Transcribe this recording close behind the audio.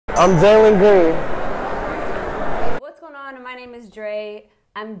I'm Jalen Green. What's going on? My name is Dre.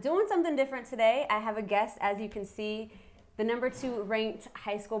 I'm doing something different today. I have a guest, as you can see, the #2 ranked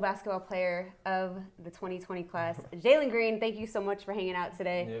high school basketball player of the 2020 class, Jalen Green. Thank you so much for hanging out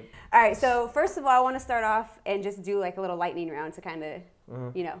today. Yep. All right, so first of all, I want to start off and just do like a little lightning round to kind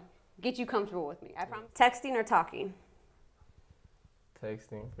of, get you comfortable with me. I promise. Texting or talking?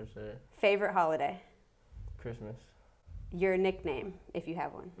 Texting for sure. Favorite holiday? Christmas. Your nickname, if you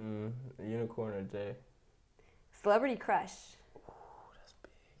have one? Unicorn or J. Celebrity crush? Ooh, that's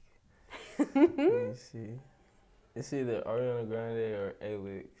big. Let me see. It's either Ariana Grande or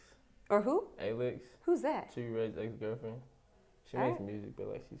Alix. Or who? Alix. Who's that? She Ray's ex-girlfriend. She All makes right. music, but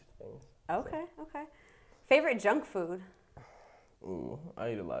like she's famous. Okay, okay. Favorite junk food? Ooh,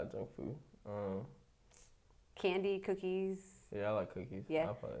 I eat a lot of junk food. Candy, cookies? Yeah, I like cookies. Yeah.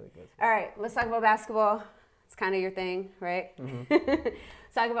 I'll probably like that. All right, let's talk about basketball. It's kind of your thing, right?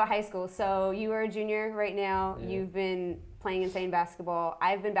 Let's talk about high school. So you are a junior right now. Yeah. You've been playing insane basketball.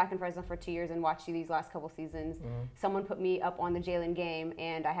 I've been back in Fresno for 2 years and watched you these last couple seasons. Someone put me up on the Jalen game,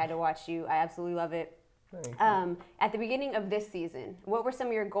 and I had to watch you. I absolutely love it. Thank you. At the beginning of this season, what were some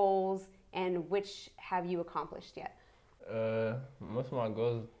of your goals, and which have you accomplished yet? Most of my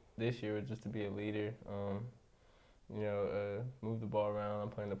goals this year were just to be a leader. Move the ball around. I'm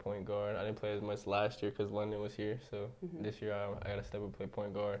playing the point guard. I didn't play as much last year because London was here. So this year I got to step up and play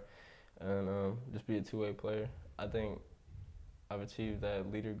point guard and just be a two-way player. I think I've achieved that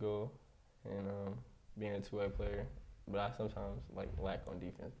leader goal and being a two-way player. But I sometimes lack on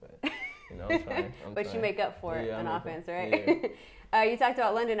defense. But I'm trying. But you make up for it on offense, right? Yeah. You talked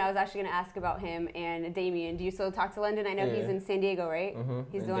about London. I was actually going to ask about him and Damien. Do you still talk to London? I know he's in San Diego, right?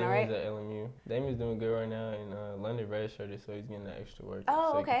 He's doing all right? Damien's at LMU. Damien's doing good right now, and London redshirted, so he's getting that extra work.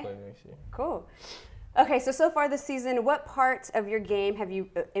 Oh, so okay. He can play next year. Cool. Okay, so far this season, what part of your game have you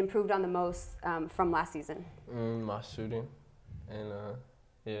improved on the most from last season? My shooting, and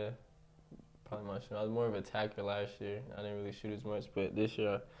probably my shooting. I was more of an attacker last year. I didn't really shoot as much, but this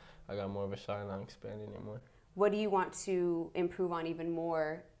year I got more of a shot, and I'm expanding it more. What do you want to improve on even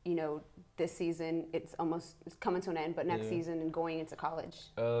more? This season it's coming to an end, but next season and going into college.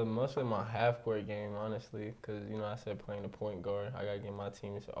 Mostly my half-court game, honestly, because I said playing the point guard. I gotta get my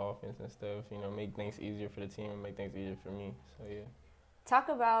team into offense and stuff. Make things easier for the team and make things easier for me. So yeah. Talk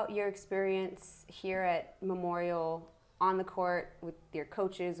about your experience here at Memorial, on the court with your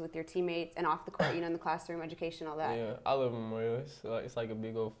coaches, with your teammates, and off the court, in the classroom, education, all that. Yeah, I love Memorial. It's like a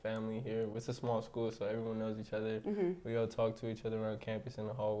big old family here. It's a small school, so everyone knows each other. We all talk to each other around campus in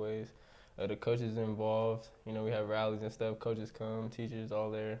the hallways. The coaches are involved. We have rallies and stuff. Coaches come, teachers all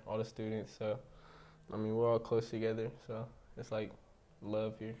there, all the students. So, we're all close together. So it's like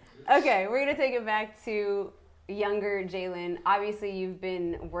love here. Okay, we're gonna take it back to younger Jalen. Obviously, you've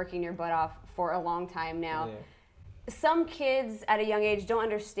been working your butt off for a long time now. Yeah. Some kids at a young age don't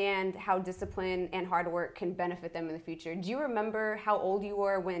understand how discipline and hard work can benefit them in the future. Do you remember how old you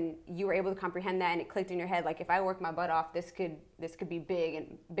were when you were able to comprehend that and it clicked in your head, like, if I work my butt off, this could be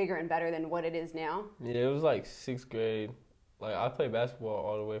bigger and better than what it is now? Yeah, it was like 6th grade. I played basketball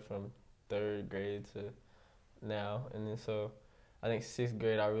all the way from 3rd grade to now, and then so I think 6th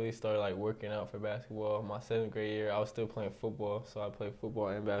grade I really started working out for basketball. My 7th grade year I was still playing football, so I played football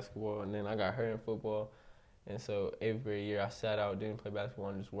and basketball, and then I got hurt in football. And so 8th grade year, I sat out, didn't play basketball,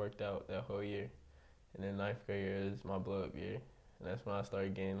 and just worked out that whole year. And then 9th grade year is my blow-up year. And that's when I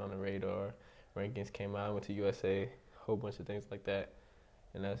started getting on the radar. Rankings came out, I went to USA, a whole bunch of things like that.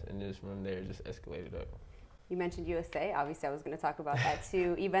 And just from there, it just escalated up. You mentioned USA. Obviously, I was going to talk about that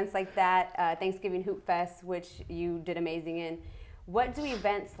too. Events like that, Thanksgiving Hoop Fest, which you did amazing in. What do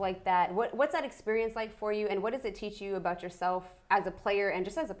events like that, what's that experience like for you, and what does it teach you about yourself as a player and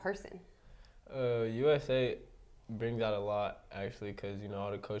just as a person? USA brings out a lot, actually, because,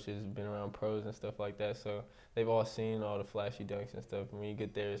 all the coaches have been around pros and stuff like that, so they've all seen all the flashy dunks and stuff. And when you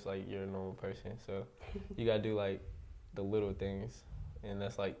get there, it's like you're a normal person, so you got to do, the little things, and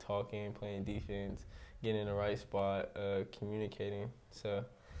that's talking, playing defense, getting in the right spot, communicating. So,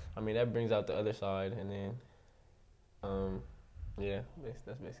 that brings out the other side, and then,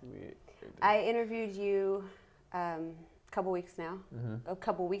 that's basically it. I interviewed you a couple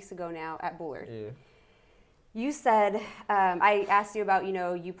weeks ago now at Bullard. Yeah. You said, I asked you about,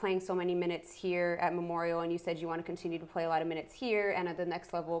 you playing so many minutes here at Memorial, and you said you want to continue to play a lot of minutes here and at the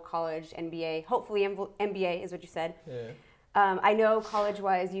next level, college, NBA, hopefully NBA is what you said. Yeah. I know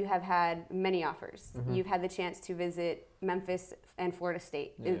college-wise you have had many offers. You've had the chance to visit Memphis and Florida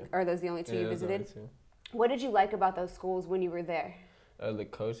State. Yeah. Are those the only two you visited? Those are the only two. What did you like about those schools when you were there? The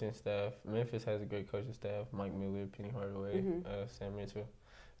coaching staff. Memphis has a great coaching staff. Mike Miller, Penny Hardaway, Sam Mitchell.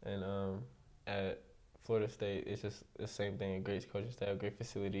 And at Florida State, it's just the same thing. A great coaching staff, great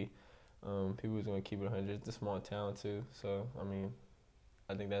facility. People who's gonna keep it 100. It's a small town too, so I mean,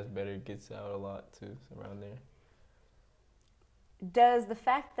 I think that's better. It gets out a lot too around there. Does the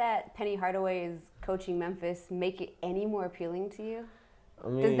fact that Penny Hardaway is coaching Memphis make it any more appealing to you? I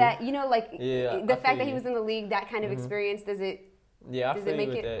mean, does that, like yeah, the fact that he was in the league, that kind of experience, does it make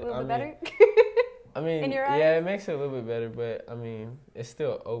it a little bit better? I mean, in your eyes? Yeah, it makes it a little bit better, but I mean, it's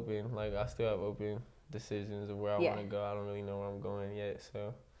still open. Like, I still have open decisions of where I want to go. I don't really know where I'm going yet.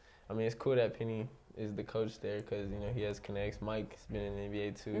 So, I mean, it's cool that Penny is the coach there because, he has connects. Mike's been in the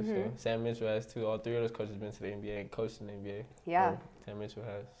NBA too. So, Sam Mitchell has too. All three of those coaches been to the NBA and coached in the NBA. Yeah. Sam Mitchell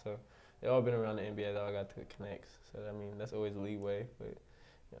has. So, they've all been around the NBA. They all got to connects. So, I mean, that's always leeway. But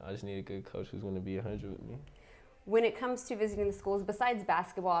I just need a good coach who's going to be 100 with me. When it comes to visiting the schools, besides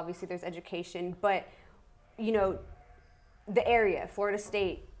basketball, obviously there's education, but, the area, Florida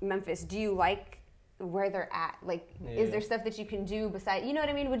State, Memphis, do you like where they're at? Like, is there stuff that you can do besides, you know what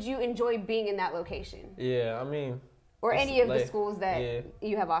I mean? Would you enjoy being in that location? Yeah, I mean. Or any of the schools that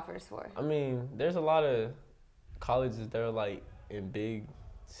you have offers for? I mean, there's a lot of colleges that are, like, in big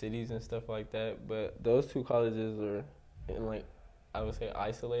cities and stuff like that, but those two colleges are in, like, I would say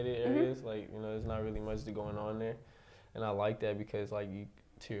isolated areas. Like, there's not really much going on there. And I like that because, like, you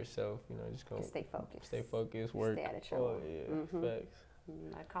to yourself, just go. Stay focused. Stay focused, work. Stay out of trouble. Oh, yeah, facts.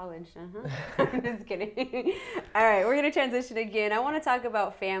 Not college, I'm just kidding. All right, we're going to transition again. I want to talk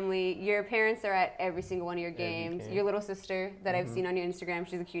about family. Your parents are at every single one of your games. Your little sister that I've seen on your Instagram,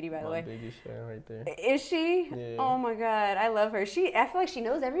 she's a cutie, by the way. My biggest fan right there. Is she? Yeah. Oh, my God. I love her. I feel like she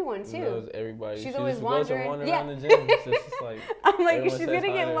knows everyone, too. She knows everybody. She's always wandering. Around the gym. It's just like, I'm like, she's going to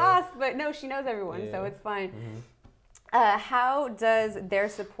get lost. But no, she knows everyone, so it's fine. How does their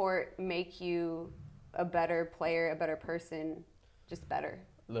support make you a better player, a better person, just better?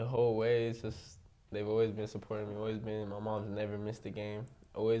 The whole way, it's just they've always been supporting me. My mom's never missed a game.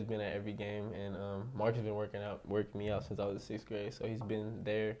 Always been at every game, and Mark has been working me out since I was in 6th grade. So he's been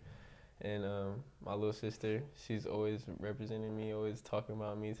there, and my little sister, she's always representing me, always talking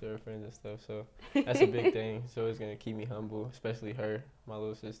about me to her friends and stuff. So that's a big thing. She's always gonna keep me humble, especially her, my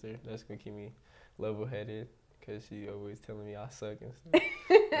little sister. That's gonna keep me level-headed. Because she always telling me I suck and stuff.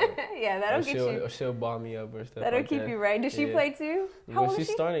 Yeah, that'll get you. Or she'll ball me up or stuff. That'll keep you right. Does she play too? How old is she?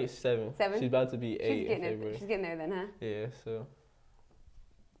 She's starting at 7. 7? She's about to be 8 in February. She's getting there then, huh? Yeah, so.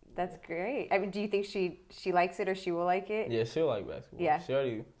 That's great. I mean, do you think she likes it or she will like it? Yeah, she'll like basketball.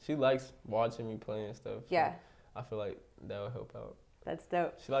 Yeah. She likes watching me play and stuff. So yeah. I feel like that will help out. That's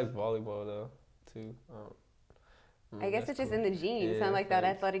dope. She likes volleyball though, too. I guess it's just in the genes, kind of like that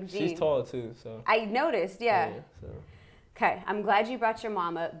athletic gene. She's tall too, so. I noticed, yeah. So. Okay, I'm glad you brought your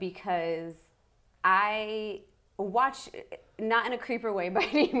mom up because I watch, not in a creeper way by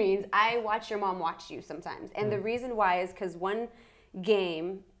any means, I watch your mom watch you sometimes. And the reason why is because one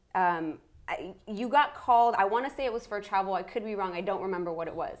game, you got called, I want to say it was for travel, I could be wrong, I don't remember what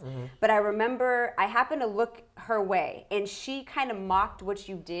it was. But I remember I happened to look her way and she kind of mocked what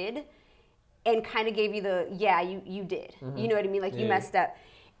you did and kind of gave you the, you did. You know what I mean? Like you messed up.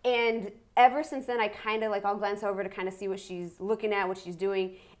 And ever since then, I kind of I'll glance over to kind of see what she's looking at, what she's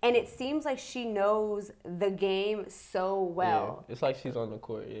doing. And it seems like she knows the game so well. Yeah, it's like she's on the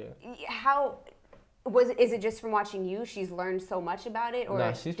court, How, is it just from watching you? She's learned so much about it? Or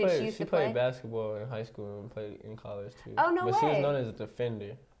nah, she played basketball in high school and played in college too. Oh, no way. But she was known as a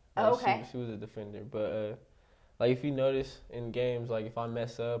defender. Oh, okay. She was a defender. But if you notice in games, if I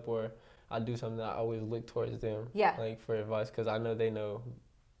mess up or I do something, I always look towards them. Yeah. For advice because I know they know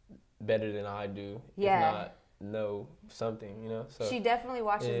better than I do. Yeah. If not know something, So she definitely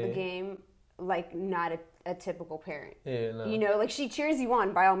watches the game like not a typical parent. Yeah, no. She cheers you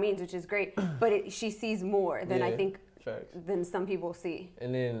on by all means, which is great, but she sees more than I think than some people see.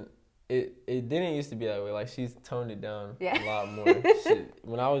 And then it didn't used to be that way. She's toned it down a lot more.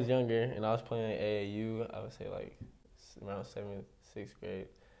 When I was younger and I was playing AAU, I would say around 7th, 6th grade.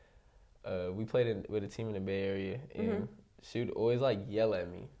 We played with a team in the Bay Area, and she would always yell at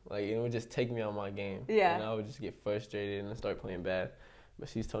me, it would just take me out my game. Yeah. And I would just get frustrated and start playing bad. But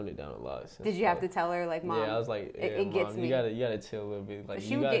she's toned it down a lot. Did you have to tell her, Mom? Yeah, I was like, it Mom, gets me. You gotta chill a little bit.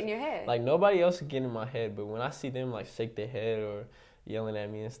 She would get in your head. Nobody else would get in my head, but when I see them shake their head or yelling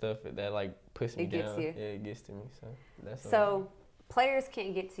at me and stuff, that puts me down. It gets you. Yeah, it gets to me. So that's. So players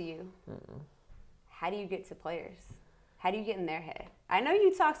can't get to you. How do you get to players? How do you get in their head? I know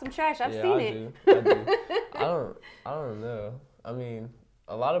you talk some trash. I've seen it. I do. I don't know. I mean,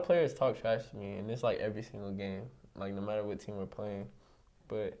 a lot of players talk trash to me, and it's every single game, no matter what team we're playing.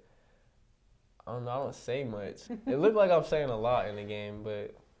 But I don't know. I don't say much. It looked like I'm saying a lot in the game,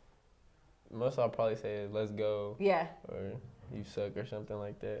 but most I'll probably say is let's go. Yeah. Or you suck or something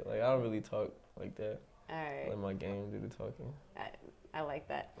like that. Like, I don't really talk like that. All right. Let my game do the talking. I like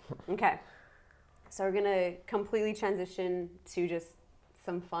that. Okay. So we're going to completely transition to just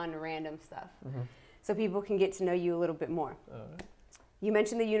some fun, random stuff. Mm-hmm. So people can get to know you a little bit more. You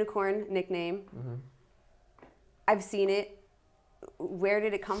mentioned the unicorn nickname. Mm-hmm. I've seen it. Where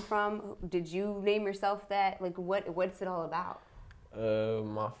did it come from? Did you name yourself that? Like, what's it all about?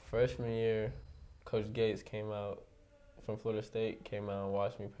 My freshman year, Coach Gates came out from Florida State, came out and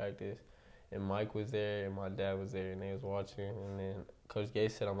watched me practice. And Mike was there, and my dad was there, and they was watching. And then Coach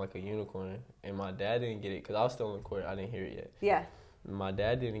Gates said I'm like a unicorn. And my dad didn't get it, because I was still on the court. I didn't hear it yet. Yeah. My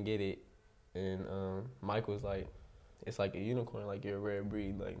dad didn't get it. And Mike was like, it's like a unicorn, like you're a rare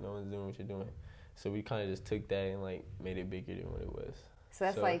breed. Like, no one's doing what you're doing. So we kind of just took that and, like, made it bigger than what it was. So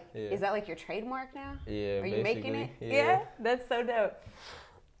that's is that like your trademark now? Yeah, Are you making it? Yeah. That's so dope.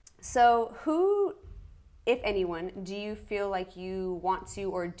 So who, if anyone, do you feel like you want to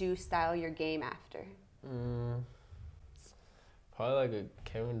or do style your game after? Probably like a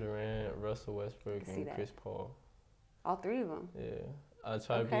Kevin Durant, Russell Westbrook, and Chris Paul. All three of them? Yeah. I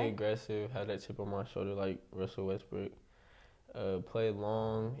try to be aggressive, have that chip on my shoulder like Russell Westbrook. Play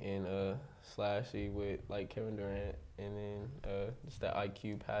long and slashy with like Kevin Durant, and then just that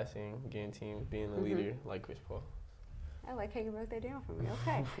IQ passing, getting teams, being the leader like Chris Paul. I like how you wrote that down for me.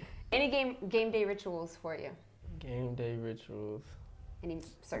 Okay. Any game day rituals for you? Game day rituals. Any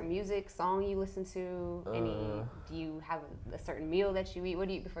certain music, song you listen to? Do you have a certain meal that you eat? What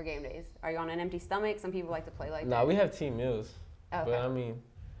do you eat before game days? Are you on an empty stomach? Some people like to play like that. Nah, we have team meals. Okay. But I mean,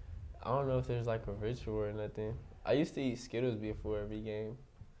 I don't know if there's like a ritual or nothing. I used to eat Skittles before every game,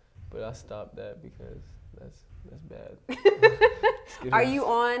 but I stopped that because that's bad. Are you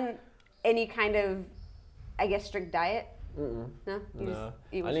on any kind of, I guess, strict diet? No. No.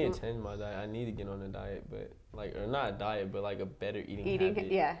 I need to change my diet. I need to get on a diet, but like, or not a diet, but like a better eating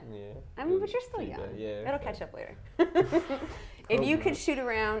habit. Yeah. Yeah. I mean, but you're still young. Yeah. It'll catch up later. If you could shoot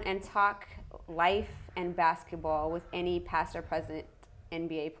around and talk life and basketball with any past or present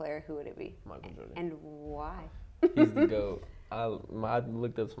NBA player, who would it be? Michael Jordan. And why? He's the GOAT. I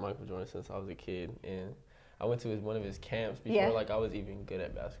looked up to Michael Jordan since I was a kid, and I went to one of his camps before like I was even good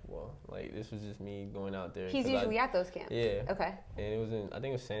at basketball. Like, this was just me going out there. He's usually at those camps. Yeah. Okay. And it was I think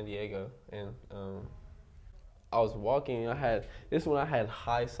it was San Diego, and I was walking. I had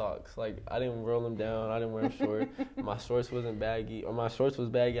high socks. Like, I didn't roll them down. I didn't wear them short. My shorts wasn't baggy, or my shorts was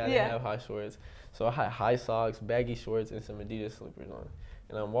baggy. I didn't have high shorts, so I had high socks, baggy shorts, and some Adidas slippers on.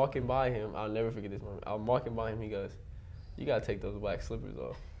 And I'm walking by him. I'll never forget this moment. I'm walking by him. He goes, "You gotta take those black slippers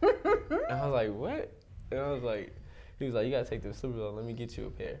off." And I was like, "What?" And I was like, he was like, "You gotta take those slippers off. Let me get you a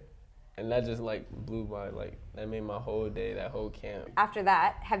pair." And that just like blew my that made my whole day, that whole camp. After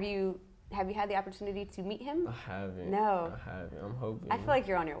that, have you had the opportunity to meet him? I haven't. No. I haven't. I'm hoping. I feel like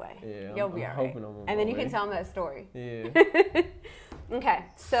you're on your way. Yeah. You'll be all right. And then you can tell him that story. Yeah. Okay,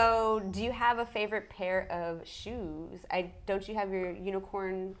 so do you have a favorite pair of shoes? Don't you have your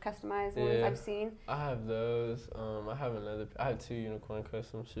unicorn customized ones I've seen? I have those. I have 2 unicorn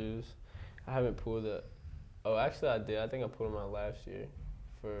custom shoes. I haven't pulled it. Oh, actually I did. I think I pulled them out last year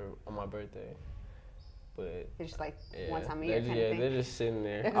on my birthday. But they're just like one time a year kind of thing. They're just sitting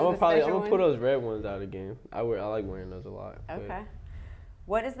there. I'm gonna put those red ones out again. I like wearing those a lot. Okay. But.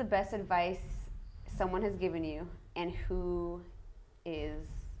 What is the best advice someone has given you, and who is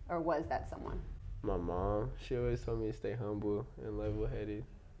or was that someone? My mom. She always told me to stay humble and level-headed.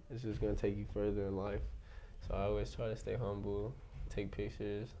 It's just gonna take you further in life. So I always try to stay humble, take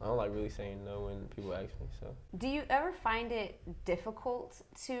pictures. I don't like really saying no when people ask me. So. Do you ever find it difficult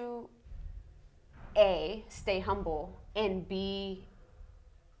to A, stay humble, and B,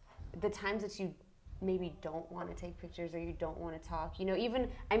 the times that you maybe don't want to take pictures or you don't want to talk? You know,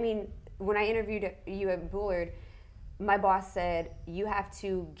 when I interviewed you at Bullard, my boss said, you have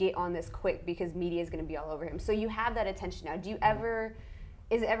to get on this quick because media is going to be all over him. So you have that attention now.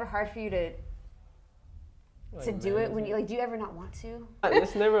 Is it ever hard for you to do it when you, do you ever not want to?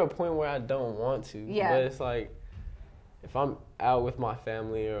 It's never a point where I don't want to. Yeah. But it's like, if I'm out with my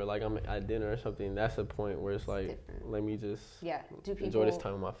family or like I'm at dinner or something, that's a point where it's like, let me just enjoy this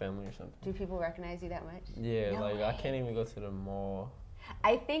time with my family or something. Do people recognize you that much? Yeah, I can't even go to the mall.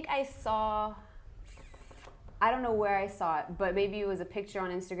 I think I saw, I don't know where I saw it, but maybe it was a picture on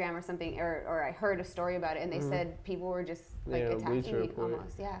Instagram or something, or I heard a story about it, and they said people were just like attacking me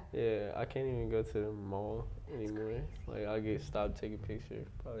almost. Yeah. Yeah, I can't even go to the mall anymore. Like, I get stopped taking pictures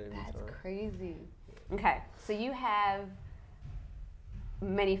probably every time. That's crazy. Okay, so you have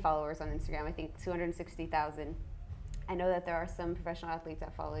many followers on Instagram. I think 260,000. I know that there are some professional athletes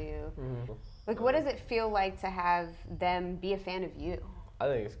that follow you. Mm-hmm. Like, what does it feel like to have them be a fan of you? I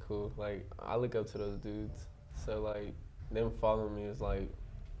think it's cool. Like, I look up to those dudes. So, like, them following me is like,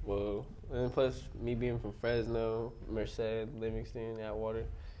 whoa. And plus, me being from Fresno, Merced, Livingston, Atwater,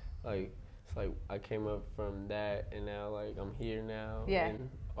 like, it's like I came up from that, and now, like, I'm here now. Yeah. And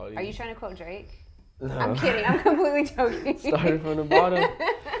all these... Are you trying to quote Drake? No. I'm kidding. I'm completely joking. Started from the bottom.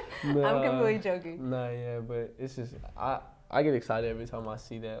 Nah, I'm completely joking. Nah, yeah, but it's just, I get excited every time I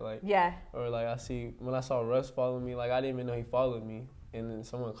see that. Like, yeah. Or, like, when I saw Russ follow me, like, I didn't even know he followed me. And then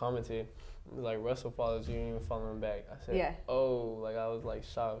someone commented, like, Russell follows you, you didn't even follow him back. I said, yeah. Oh, like, I was, like,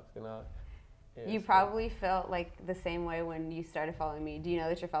 shocked. And you probably felt like the same way when you started following me. Do you know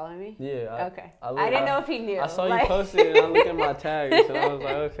that you're following me? Yeah. Okay. I didn't know if he knew. I saw you posted it, and I looked at my tags, and I was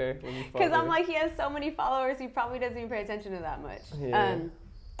like, okay. Because I'm like, he has so many followers, he probably doesn't even pay attention to that much. Yeah.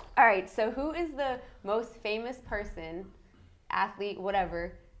 All right, so who is the most famous person, athlete,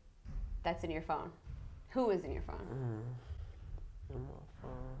 whatever, that's in your phone? Who is in your phone? In my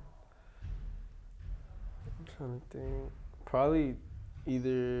phone. I'm trying to think. Probably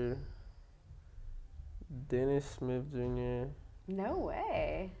either Dennis Smith Jr. No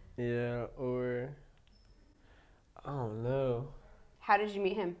way. Yeah, or I don't know. How did you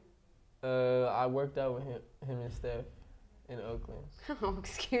meet him? I worked out with him and Steph in Oakland. Oh,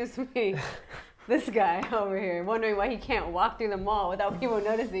 excuse me. This guy over here, wondering why he can't walk through the mall without people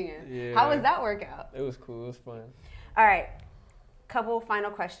noticing him. Yeah. How was that workout? It was cool. It was fun. All right. Couple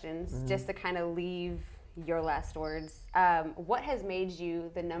final questions just to kind of leave your last words. What has made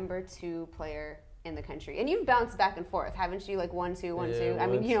you the number 2 player in the country? And you've bounced back and forth, haven't you? Like 1, 2, 1, 2. I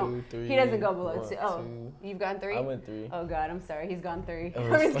mean, you know, 3, he doesn't go below 2. Oh, 2. you've gone 3? I went 3. Oh God, I'm sorry. He's gone 3.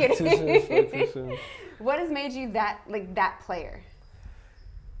 Oh, I'm just kidding. too soon. What has made you that player?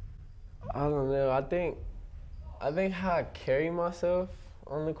 I don't know. I think how I carry myself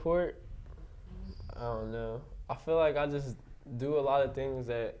on the court. I don't know. I feel like I just do a lot of things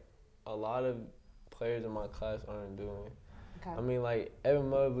that a lot of players in my class aren't doing. Okay. I mean, like, Evan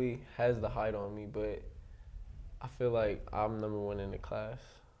Mobley has the height on me, but I feel like I'm number 1 in the class.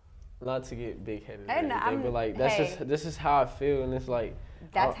 Not to get big-headed or anything, but, like, this is how I feel, and it's like...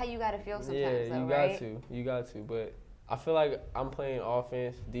 That's how you got to feel sometimes, yeah, though, you got to. But I feel like I'm playing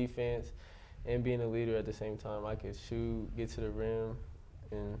offense, defense, and being a leader at the same time. I can shoot, get to the rim,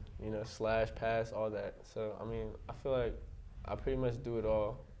 and, you know, slash, pass, all that. So, I mean, I feel like I pretty much do it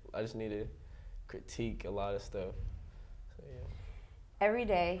all. I just need to critique a lot of stuff. So, yeah. Every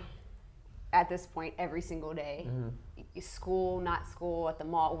day, at this point, every single day, school, not school, at the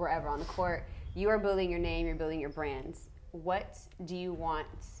mall, wherever on the court, you are building your name, you're building your brands. What do you want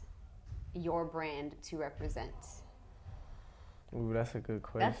your brand to represent? Ooh, that's a good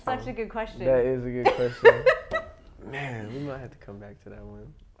question. That's such a good question. That is a good question. Man, we might have to come back to that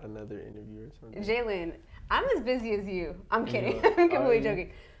one. Another interview or something. Jalen, I'm as busy as you. I'm kidding. I'm completely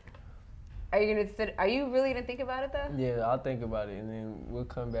joking. Are you really gonna think about it though? Yeah, I'll think about it, and then we'll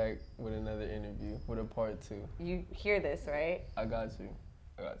come back with another interview with a part 2. You hear this, right? I got you.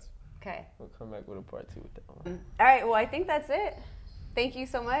 Okay. We'll come back with a part 2 with that one. All right. Well, I think that's it. Thank you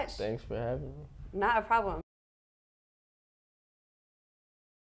so much. Thanks for having me. Not a problem.